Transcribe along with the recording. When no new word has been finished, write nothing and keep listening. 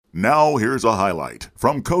Now here's a highlight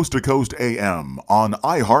from Coast to Coast AM on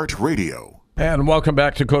iHeartRadio. And welcome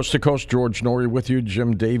back to Coast. George Noory with you.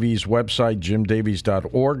 Jim Davies' website,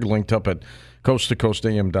 jimdavies.org, linked up at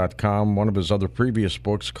coasttocoastam.com. One of his other previous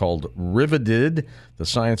books called Riveted, The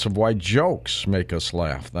Science of Why Jokes Make Us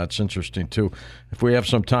Laugh. That's interesting, too. If we have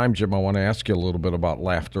some time, Jim, I want to ask you a little bit about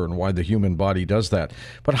laughter and why the human body does that.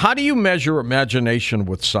 But how do you measure imagination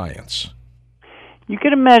with science? You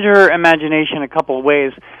can measure imagination a couple of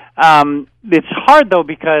ways. It's hard, though,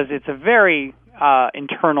 because it's a very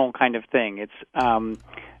internal kind of thing. It's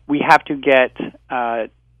we have to get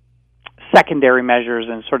secondary measures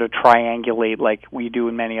and sort of triangulate like we do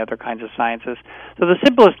in many other kinds of sciences. So the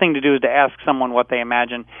simplest thing to do is to ask someone what they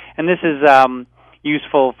imagine, and this is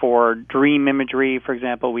useful for dream imagery. For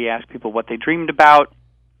example, we ask people what they dreamed about,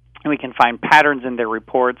 and we can find patterns in their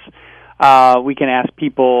reports. We can ask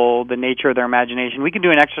people the nature of their imagination. We can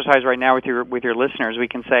do an exercise right now with your listeners. We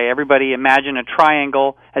can say, everybody imagine a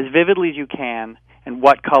triangle as vividly as you can, and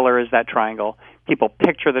what color is that triangle? People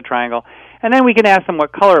picture the triangle, and then we can ask them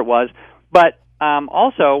what color it was. But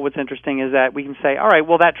also what's interesting is that we can say, all right,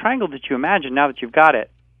 well, that triangle that you imagine, now that you've got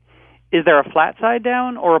it, is there a flat side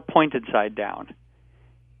down or a pointed side down?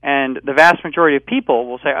 And the vast majority of people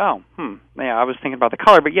will say, oh, yeah, I was thinking about the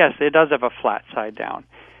color, but yes, it does have a flat side down.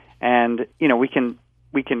 And,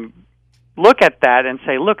 we can look at that and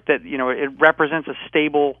say, look, that, it represents a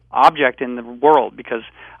stable object in the world, because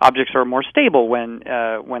objects are more stable when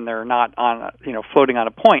they're not on, floating on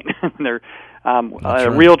a point. They're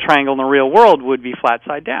a real triangle in the real world would be flat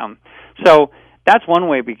side down. So that's one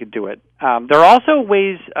way we could do it. There are also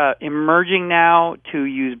ways emerging now to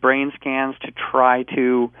use brain scans to try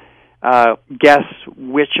to guess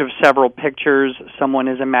which of several pictures someone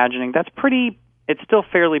is imagining. It's still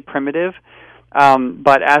fairly primitive,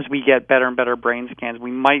 but as we get better and better brain scans,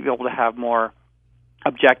 we might be able to have more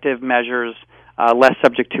objective measures, less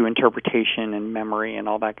subject to interpretation and memory and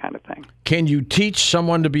all that kind of thing. Can you teach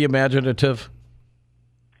someone to be imaginative?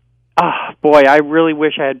 Boy, I really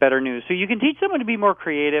wish I had better news. So you can teach someone to be more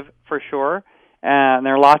creative, for sure, and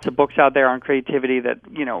there are lots of books out there on creativity that,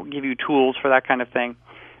 give you tools for that kind of thing.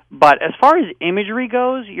 But as far as imagery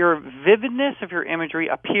goes, your vividness of your imagery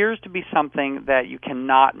appears to be something that you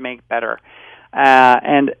cannot make better.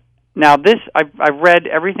 And now I've read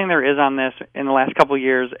everything there is on this in the last couple of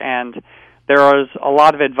years, and there is a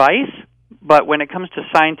lot of advice, but when it comes to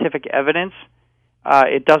scientific evidence,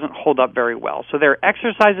 it doesn't hold up very well. So there are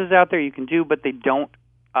exercises out there you can do, but they don't.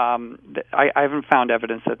 I haven't found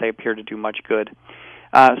evidence that they appear to do much good.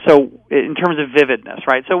 So in terms of vividness,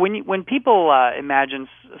 right? So when people imagine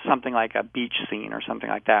something like a beach scene or something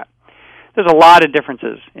like that, there's a lot of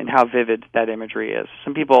differences in how vivid that imagery is.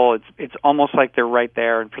 Some people, it's almost like they're right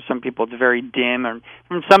there, and for some people, it's very dim. And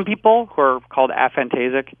from some people who are called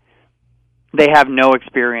aphantasic, they have no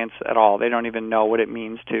experience at all. They don't even know what it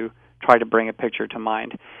means to try to bring a picture to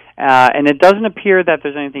mind. And it doesn't appear that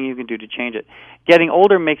there's anything you can do to change it. Getting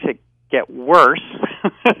older makes it get worse.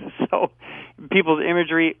 So people's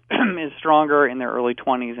imagery is stronger in their early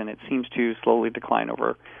 20s, and it seems to slowly decline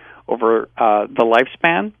over the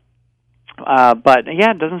lifespan. But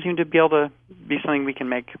yeah, it doesn't seem to be able to be something we can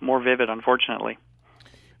make more vivid, unfortunately.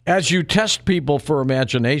 As you test people for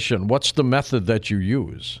imagination, what's the method that you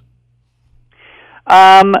use?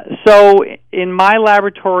 So in my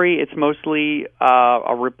laboratory, it's mostly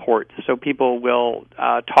a report. So people will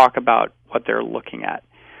talk about what they're looking at.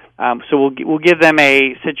 So we'll give them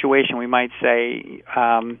a situation. We might say,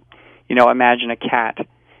 imagine a cat,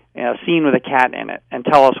 a scene with a cat in it, and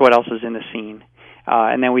tell us what else is in the scene.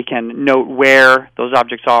 And then we can note where those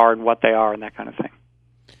objects are and what they are and that kind of thing.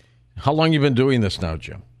 How long have you been doing this now,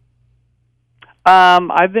 Jim?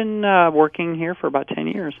 I've been working here for about 10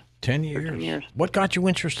 years. 10 years? What got you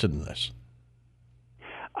interested in this?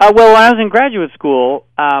 Well, when I was in graduate school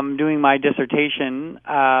doing my dissertation,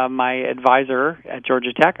 my advisor at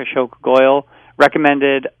Georgia Tech, Ashok Goyal,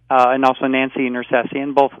 recommended, and also Nancy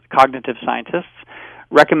Nersessian, both cognitive scientists,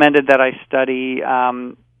 recommended that I study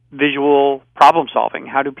visual problem solving.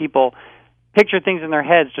 How do people picture things in their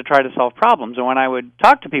heads to try to solve problems? And when I would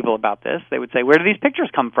talk to people about this, they would say, where do these pictures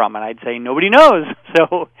come from? And I'd say, nobody knows.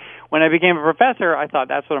 So when I became a professor, I thought,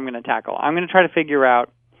 that's what I'm going to tackle. I'm going to try to figure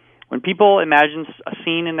out, when people imagine a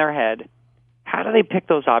scene in their head, how do they pick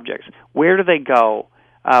those objects? Where do they go?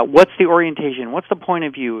 What's the orientation? What's the point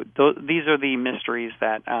of view? These are the mysteries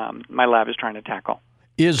that my lab is trying to tackle.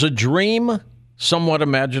 Is a dream somewhat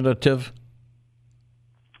imaginative?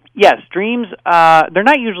 Yes, dreams, they're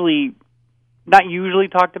not usually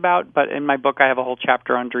talked about, but in my book I have a whole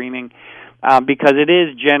chapter on dreaming. because it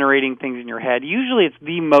is generating things in your head. Usually it's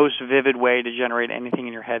the most vivid way to generate anything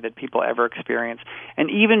in your head that people ever experience. And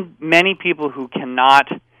even many people who cannot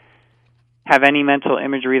have any mental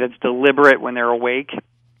imagery that's deliberate when they're awake,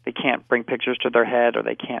 they can't bring pictures to their head, or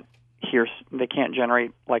they can't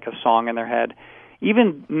generate like a song in their head.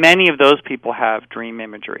 Even many of those people have dream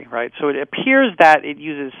imagery, right? So it appears that it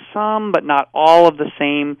uses some but not all of the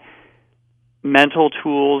same mental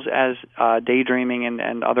tools as daydreaming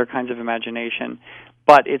and other kinds of imagination.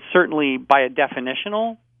 But it's certainly, by a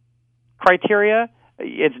definitional criteria,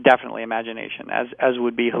 it's definitely imagination, as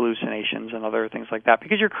would be hallucinations and other things like that,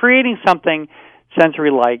 because you're creating something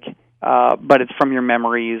sensory-like, but it's from your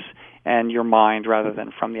memories and your mind rather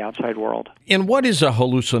than from the outside world. And what is a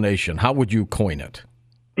hallucination? How would you coin it?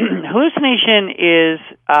 Hallucination is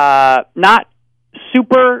not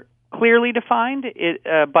super clearly defined,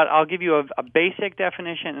 but I'll give you a basic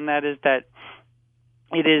definition, and that is that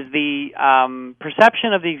it is the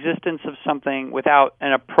perception of the existence of something without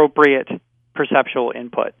an appropriate perceptual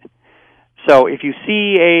input. So if you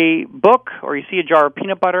see a book or you see a jar of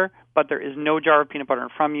peanut butter, but there is no jar of peanut butter in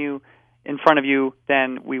front of you,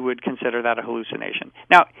 then we would consider that a hallucination.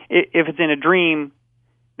 Now, if it's in a dream,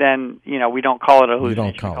 then we don't call it a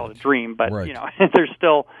hallucination. We call it a dream. But right. There's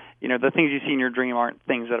still the things you see in your dream aren't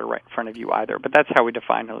things that are right in front of you either. But that's how we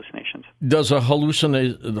define hallucinations. Does a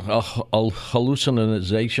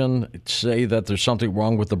hallucination say that there's something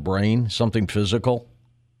wrong with the brain, something physical?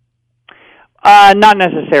 Not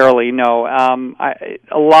necessarily, no.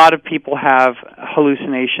 A lot of people have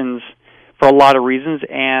hallucinations for a lot of reasons,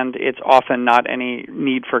 and it's often not any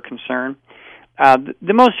need for concern.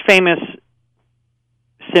 The most famous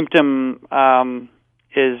symptom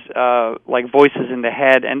is like voices in the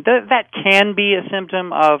head, and that can be a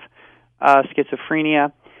symptom of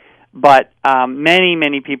schizophrenia. But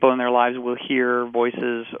many people in their lives will hear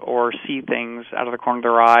voices or see things out of the corner of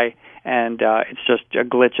their eye, and it's just a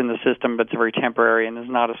glitch in the system, but it's very temporary and is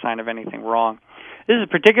not a sign of anything wrong. This is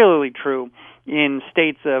particularly true in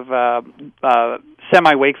states of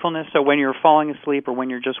semi-wakefulness, so when you're falling asleep or when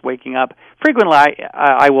you're just waking up. Frequently,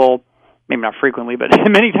 I will, maybe not frequently, but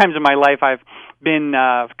many times in my life I've been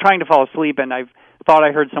trying to fall asleep, and I've thought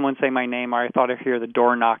I heard someone say my name, or I thought I hear the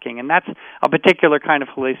door knocking, and that's a particular kind of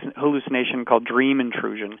hallucination called dream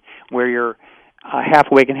intrusion, where you're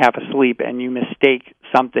half awake and half asleep, and you mistake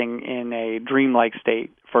something in a dreamlike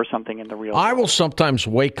state for something in the real world. I will sometimes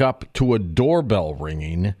wake up to a doorbell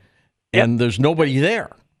ringing, and there's nobody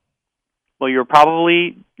there. Well, your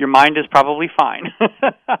mind is probably fine,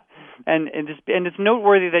 and it's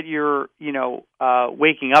noteworthy that you're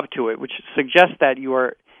waking up to it, which suggests that you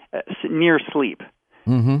are near sleep.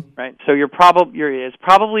 Mm-hmm. Right, so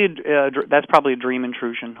that's probably a dream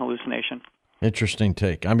intrusion hallucination. Interesting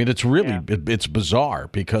take. I mean, it's really it's bizarre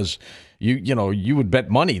because you would bet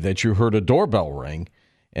money that you heard a doorbell ring,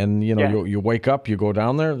 and you wake up, you go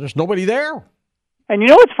down there's nobody there. And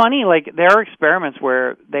what's funny? Like, there are experiments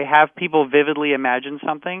where they have people vividly imagine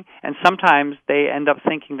something, and sometimes they end up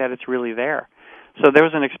thinking that it's really there. So there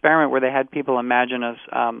was an experiment where they had people imagine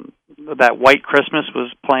that White Christmas was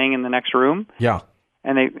playing in the next room. Yeah.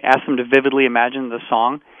 And they asked them to vividly imagine the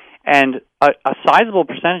song, and a sizable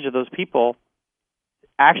percentage of those people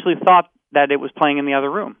actually thought that it was playing in the other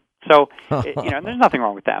room. So, there's nothing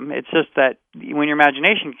wrong with them. It's just that when your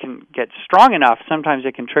imagination can get strong enough, sometimes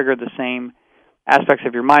it can trigger the same aspects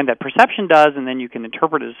of your mind that perception does, and then you can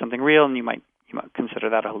interpret it as something real, and you might consider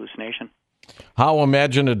that a hallucination. How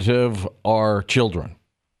imaginative are children?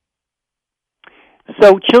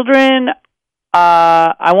 So children,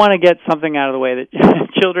 I want to get something out of the way that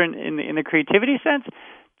children, in the creativity sense,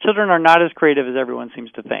 children are not as creative as everyone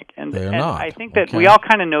seems to think. And I think that we all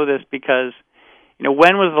kind of know this because,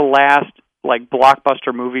 when was the last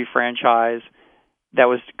blockbuster movie franchise that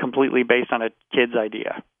was completely based on a kid's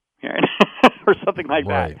idea, right? or something like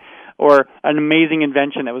that, or an amazing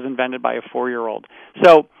invention that was invented by a 4-year-old.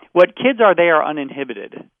 So what kids are, they are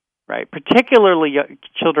uninhibited, right? Particularly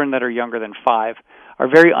children that are younger than 5 are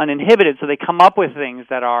very uninhibited, so they come up with things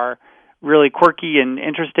that are really quirky and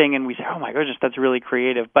interesting, and we say, oh my goodness, that's really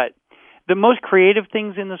creative. But the most creative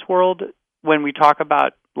things in this world, when we talk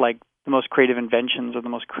about the most creative inventions or the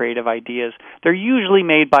most creative ideas, they're usually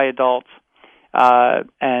made by adults,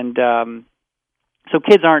 so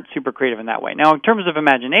kids aren't super creative in that way. Now, in terms of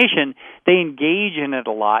imagination, they engage in it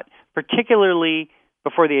a lot, particularly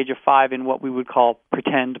before the age of 5 in what we would call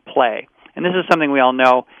pretend play. And this is something we all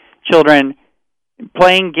know. Children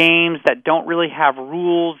playing games that don't really have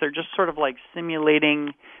rules. They're just sort of like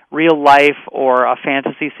simulating real life or a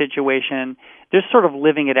fantasy situation. They're sort of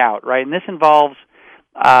living it out, right? And this involves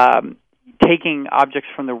taking objects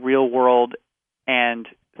from the real world and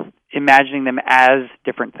imagining them as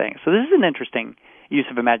different things. So this is an interesting use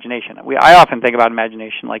of imagination. I often think about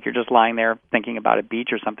imagination like you're just lying there thinking about a beach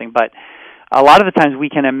or something, but a lot of the times we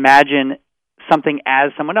can imagine something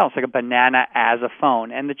as someone else, like a banana as a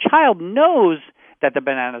phone. And the child knows that the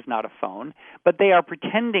banana is not a phone, but they are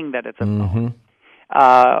pretending that it's a phone.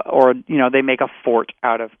 Or, they make a fort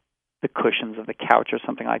out of the cushions of the couch or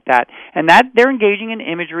something like that. And that they're engaging in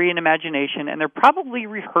imagery and imagination, and they're probably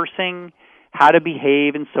rehearsing how to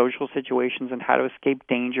behave in social situations and how to escape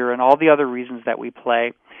danger and all the other reasons that we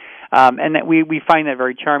play. And that we find that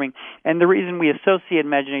very charming. And the reason we associate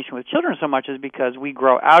imagination with children so much is because we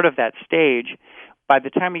grow out of that stage. By the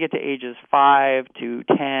time we get to ages 5 to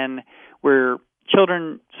 10, where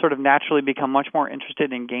children sort of naturally become much more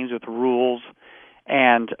interested in games with rules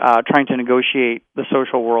and trying to negotiate the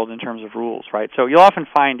social world in terms of rules, right? So you'll often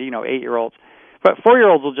find, 8-year-olds, but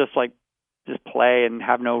 4-year-olds will just play and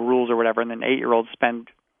have no rules or whatever, and then 8-year-olds spend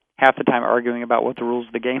half the time arguing about what the rules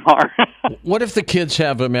of the game are. What if the kids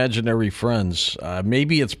have imaginary friends?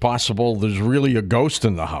 Maybe it's possible there's really a ghost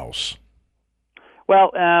in the house.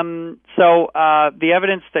 Well, the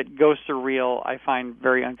evidence that ghosts are real, I find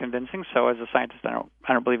very unconvincing. So, as a scientist, I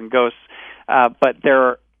don't believe in ghosts, but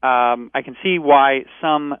I can see why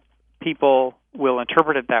some people will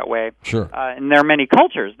interpret it that way. Sure. And there are many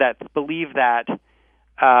cultures that believe that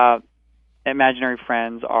imaginary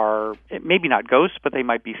friends are maybe not ghosts, but they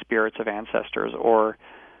might be spirits of ancestors or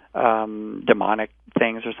demonic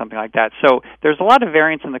things or something like that. So there's a lot of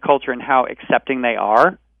variance in the culture in how accepting they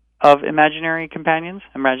are of imaginary companions,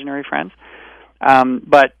 imaginary friends.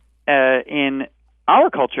 But in our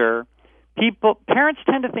culture, parents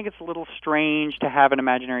tend to think it's a little strange to have an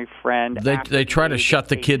imaginary friend. They try to shut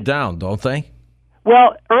the kid down, don't they?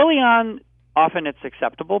 Well, early on, often it's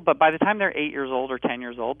acceptable, but by the time they're 8 years old or 10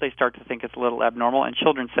 years old, they start to think it's a little abnormal, and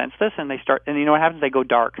children sense this, and you know what happens? They go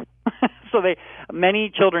dark. So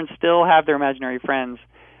many children still have their imaginary friends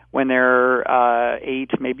when they're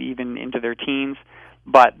 8, maybe even into their teens,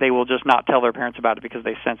 but they will just not tell their parents about it because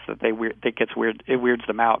they sense that it weirds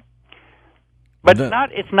them out. But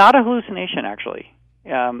it's not a hallucination, actually.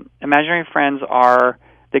 Imaginary friends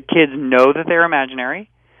the kids know that they're imaginary.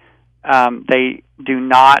 They do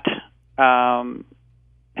not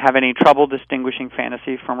have any trouble distinguishing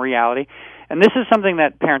fantasy from reality. And this is something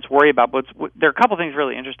that parents worry about, but there are a couple things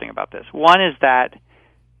really interesting about this. One is that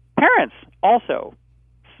parents also,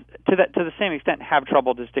 to the same extent, have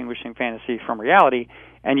trouble distinguishing fantasy from reality,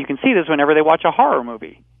 and you can see this whenever they watch a horror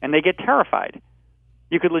movie, and they get terrified.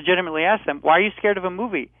 You could legitimately ask them, why are you scared of a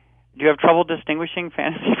movie? Do you have trouble distinguishing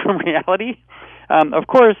fantasy from reality? Of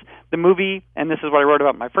course, the movie, and this is what I wrote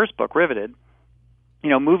about in my first book, Riveted,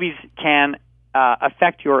 movies can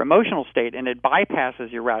affect your emotional state, and it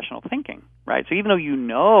bypasses your rational thinking, right? So even though you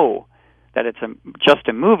know that it's just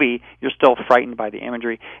a movie, you're still frightened by the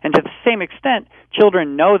imagery. And to the same extent,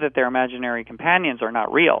 children know that their imaginary companions are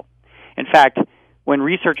not real. In fact, when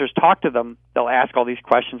researchers talk to them, they'll ask all these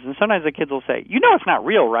questions, and sometimes the kids will say, it's not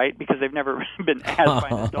real, right? Because they've never been asked by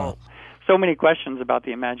an adult so many questions about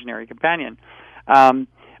the imaginary companion.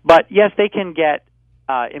 But yes, they can get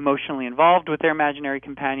emotionally involved with their imaginary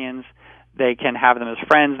companions. They can have them as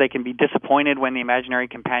friends. They can be disappointed when the imaginary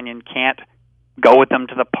companion can't go with them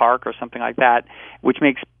to the park or something like that, which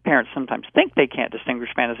makes parents sometimes think they can't distinguish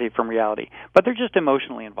fantasy from reality. But they're just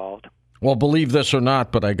emotionally involved. Well, believe this or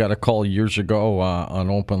not, but I got a call years ago on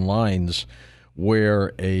Open Lines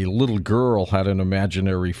where a little girl had an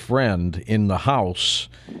imaginary friend in the house,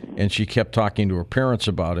 and she kept talking to her parents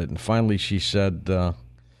about it. And finally she said,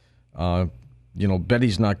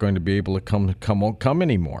 Betty's not going to be able to come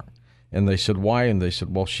anymore. And they said, why? And they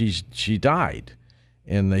said, well, she died.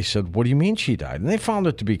 And they said, what do you mean she died? And they found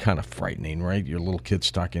it to be kind of frightening, right? Your little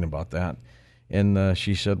kid's talking about that. And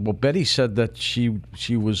she said, well, Betty said that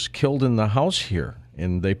she was killed in the house here,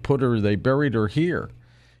 and they buried her here.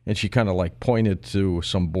 And she kind of pointed to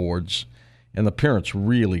some boards, and the parents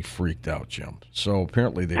really freaked out, Jim. So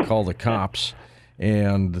apparently they called the cops,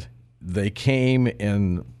 and they came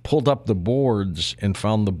and pulled up the boards and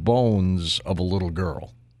found the bones of a little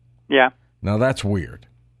girl. Yeah. Now that's weird.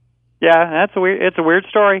 Yeah, it's a weird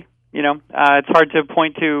story. It's hard to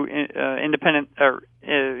point to independent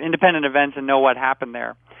events and know what happened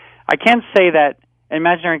there. I can say that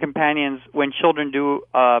imaginary companions, when children do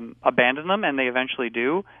abandon them, and they eventually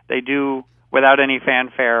do, they do without any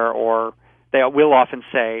fanfare, or they will often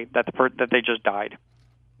say that that they just died.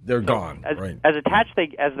 They're gone. Right. As attached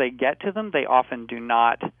as they get to them, they often do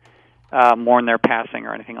not mourn their passing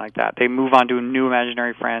or anything like that. They move on to new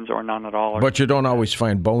imaginary friends or none at all. But you don't always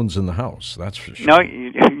find bones in the house, that's for sure. No,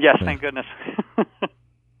 yes, thank goodness.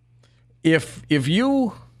 If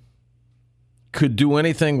you could do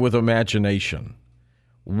anything with imagination,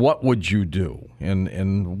 what would you do?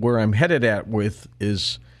 And where I'm headed at with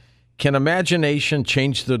is, can imagination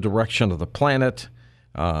change the direction of the planet?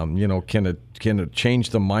 Can it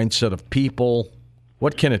change the mindset of people?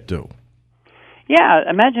 What can it do? Yeah,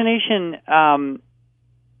 imagination. I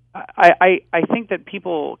think that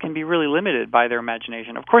people can be really limited by their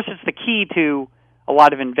imagination. Of course, it's the key to a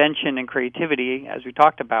lot of invention and creativity, as we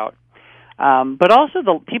talked about. But also,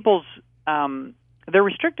 they're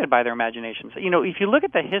restricted by their imaginations. If you look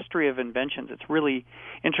at the history of inventions, it's really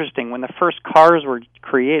interesting. When the first cars were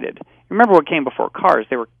created, remember what came before cars?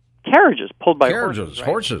 They were carriages pulled by horses. Right?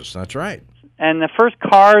 Horses, that's right. And the first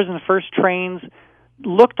cars and the first trains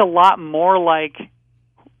looked a lot more like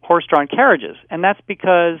horse-drawn carriages. And that's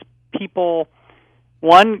because people,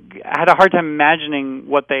 one, had a hard time imagining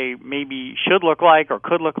what they maybe should look like or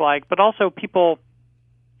could look like, but also people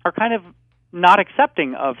are kind of not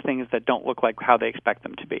accepting of things that don't look like how they expect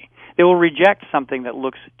them to be. They will reject something that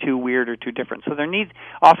looks too weird or too different. So there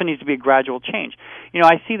often needs to be a gradual change.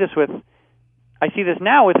 I see this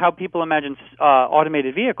now with how people imagine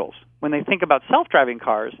automated vehicles. When they think about self-driving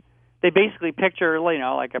cars, they basically picture,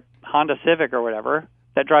 like a Honda Civic or whatever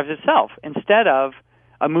that drives itself, instead of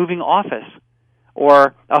a moving office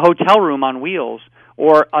or a hotel room on wheels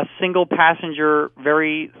or a single passenger,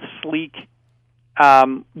 very sleek,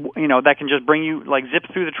 that can just bring you, zip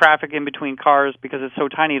through the traffic in between cars because it's so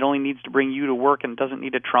tiny. It only needs to bring you to work and doesn't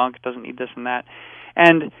need a trunk, doesn't need this and that.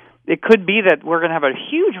 And it could be that we're going to have a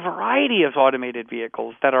huge variety of automated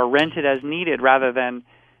vehicles that are rented as needed rather than,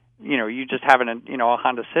 you just having a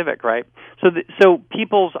Honda Civic, right? So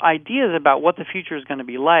people's ideas about what the future is going to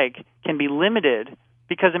be like can be limited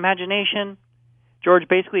because imagination, George,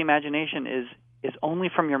 basically imagination is only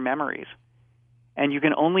from your memories. And you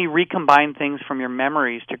can only recombine things from your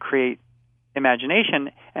memories to create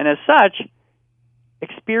imagination. And as such,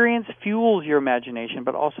 experience fuels your imagination,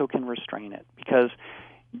 but also can restrain it because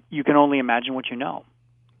you can only imagine what you know.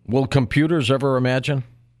 Will computers ever imagine?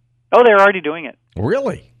 Oh, they're already doing it.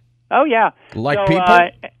 Really? Oh, yeah. Like people?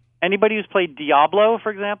 Anybody who's played Diablo,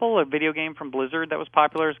 for example, a video game from Blizzard that was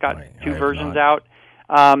popular, it's got two versions out,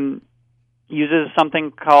 uses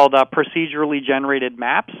something called procedurally generated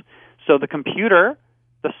maps. So the computer,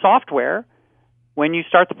 the software, when you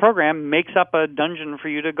start the program, makes up a dungeon for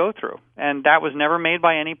you to go through. And that was never made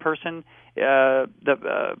by any person. The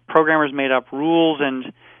programmers made up rules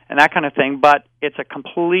and that kind of thing, but it's a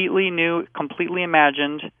completely new, completely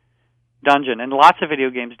imagined dungeon. And lots of video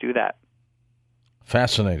games do that.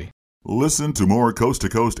 Fascinating. Listen to more Coast to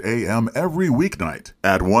Coast AM every weeknight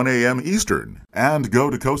at 1 a.m. Eastern and go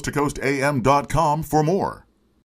to coasttocoastam.com for more.